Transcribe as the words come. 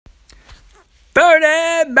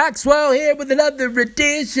Bernard Maxwell here with another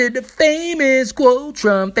edition of famous quotes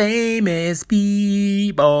from famous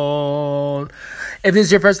people. If this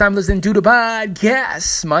is your first time listening to the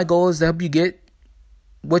podcast, my goal is to help you get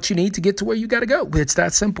what you need to get to where you got to go. It's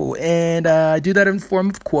that simple. And I do that in the form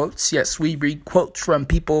of quotes. Yes, we read quotes from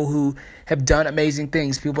people who have done amazing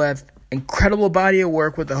things. People have incredible body of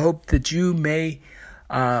work with the hope that you may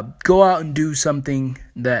go out and do something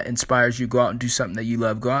that inspires you. Go out and do something that you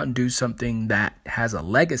love. Go out and do something that has a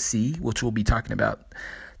legacy, which we'll be talking about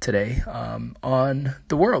today, on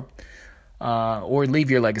the world, or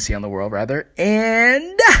leave your legacy on the world, rather.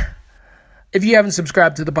 And if you haven't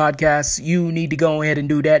subscribed to the podcast, you need to go ahead and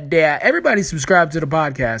do that. Yeah, everybody subscribe to the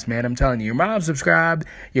podcast, man. I'm telling you, your mom subscribed,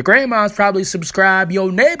 your grandma's probably subscribed,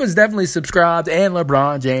 your neighbor's definitely subscribed, and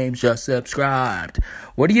LeBron James just subscribed.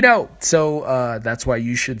 What do you know? So that's why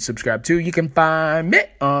you should subscribe too. You can find me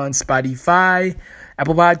on Spotify,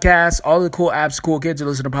 Apple Podcasts, all the cool apps cool kids who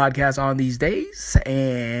listen to podcasts on these days.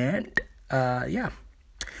 And yeah.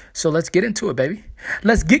 So let's get into it, baby.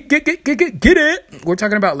 Let's get it. We're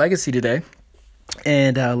talking about legacy today.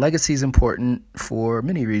 And legacy is important for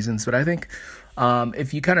many reasons. But I think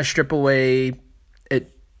if you kind of strip away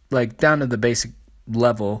it, like down to the basic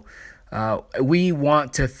level, we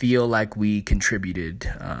want to feel like we contributed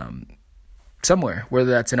somewhere,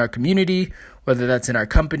 whether that's in our community, whether that's in our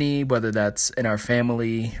company, whether that's in our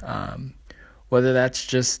family, whether that's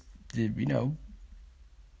just,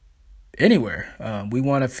 anywhere. We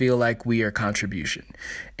want to feel like we are contribution.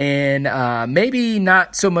 And maybe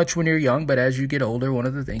not so much when you're young, but as you get older, one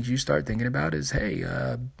of the things you start thinking about is, hey,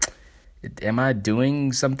 am I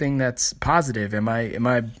doing something that's positive? Am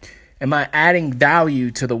I adding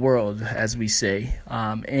value to the world, as we say?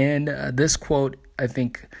 And this quote, I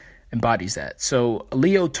think, embodies that. So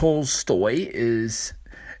Leo Tolstoy is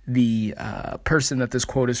the person that this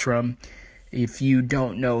quote is from. If you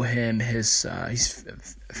don't know him, he's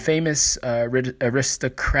famous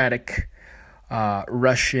aristocratic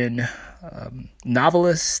Russian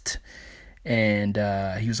novelist, and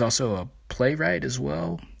he was also a playwright as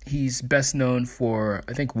well. He's best known for,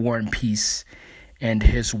 I think, War and Peace, and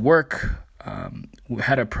his work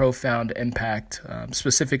had a profound impact,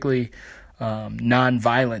 specifically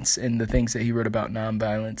nonviolence, and the things that he wrote about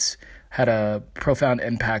nonviolence had a profound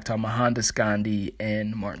impact on Mohandas Gandhi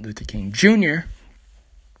and Martin Luther King Jr.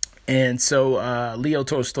 And so Leo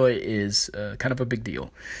Tolstoy is kind of a big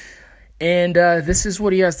deal. And this is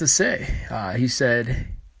what he has to say. He said,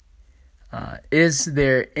 is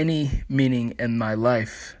there any meaning in my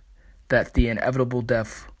life that the inevitable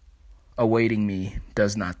death awaiting me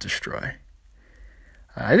does not destroy?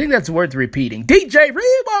 I think that's worth repeating. DJ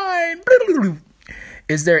Rewind!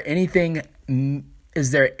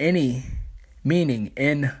 Is there any meaning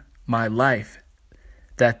in my life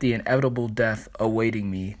that the inevitable death awaiting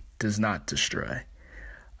me does not destroy?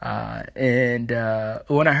 And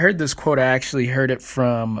when I heard this quote, I actually heard it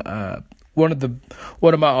from one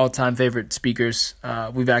of my all-time favorite speakers.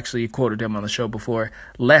 We've actually quoted him on the show before,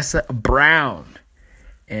 Les Brown.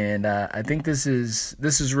 And I think this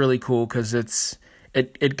is really cool because it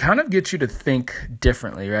kind of gets you to think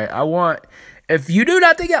differently, right? If you do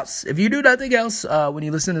nothing else, when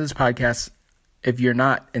you listen to this podcast, if you're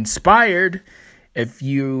not inspired, if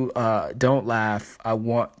you don't laugh, I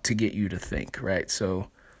want to get you to think, right? So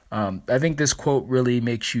I think this quote really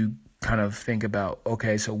makes you kind of think about,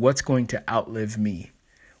 okay, so what's going to outlive me?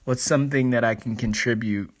 What's something that I can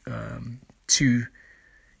contribute to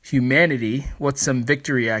humanity? What's some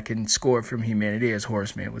victory I can score from humanity, as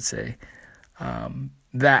Horace Mann would say,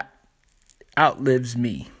 that outlives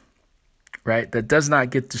me? Right? That does not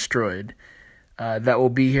get destroyed. That will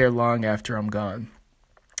be here long after I'm gone.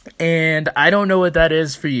 And I don't know what that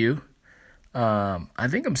is for you. I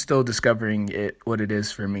think I'm still discovering what it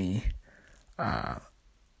is for me.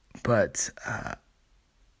 But I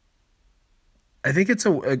think it's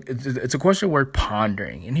a question worth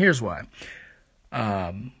pondering. And here's why.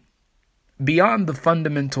 Beyond the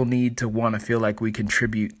fundamental need to want to feel like we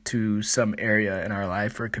contribute to some area in our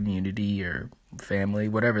life or community or family,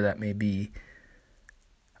 whatever that may be,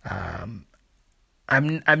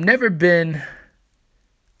 I've never been,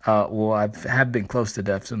 I have been close to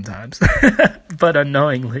death sometimes, but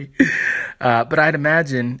unknowingly. But I'd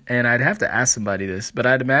imagine, and I'd have to ask somebody this, but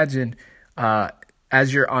I'd imagine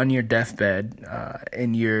as you're on your deathbed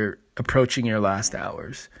and you're approaching your last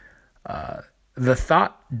hours, the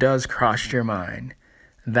thought does cross your mind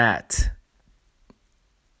that,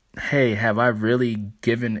 hey, have I really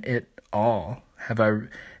given it all? Have I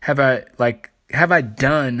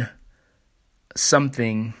done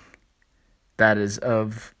something that is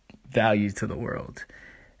of value to the world?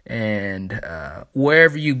 And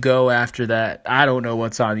wherever you go after that, I don't know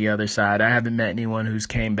what's on the other side. I haven't met anyone who's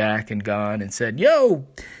came back and gone and said, yo,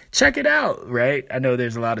 check it out, right? I know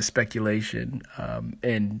there's a lot of speculation,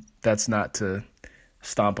 and that's not to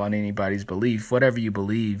stomp on anybody's belief. Whatever you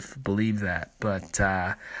believe that. But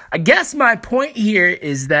I guess my point here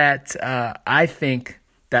is that I think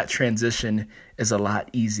that transition is a lot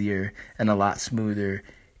easier and a lot smoother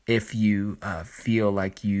if you feel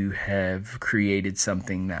like you have created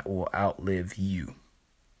something that will outlive you.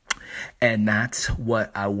 And that's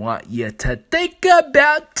what I want you to think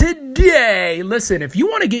about today. Listen, if you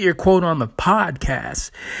want to get your quote on the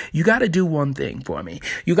podcast, you got to do one thing for me.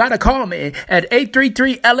 You got to call me at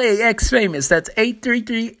 833-LAX-FAMOUS. That's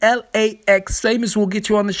 833-LAX-FAMOUS. We'll get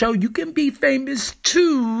you on the show. You can be famous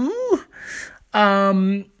too.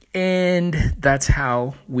 And that's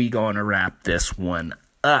how we going to wrap this one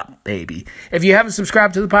up, baby. If you haven't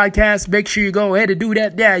subscribed to the podcast, make sure you go ahead and do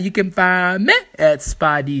that now. You can find me at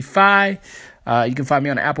Spotify. You can find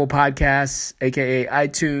me on Apple Podcasts, aka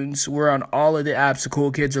iTunes. We're on all of the apps the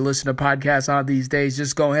cool kids are listening to podcasts on these days.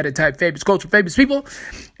 Just go ahead and type famous quotes from famous people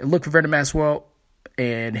and look for Vernon Maxwell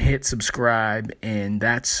and hit subscribe. And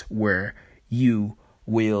that's where you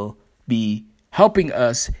will be helping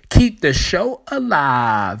us keep the show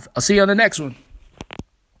alive. I'll see you on the next one.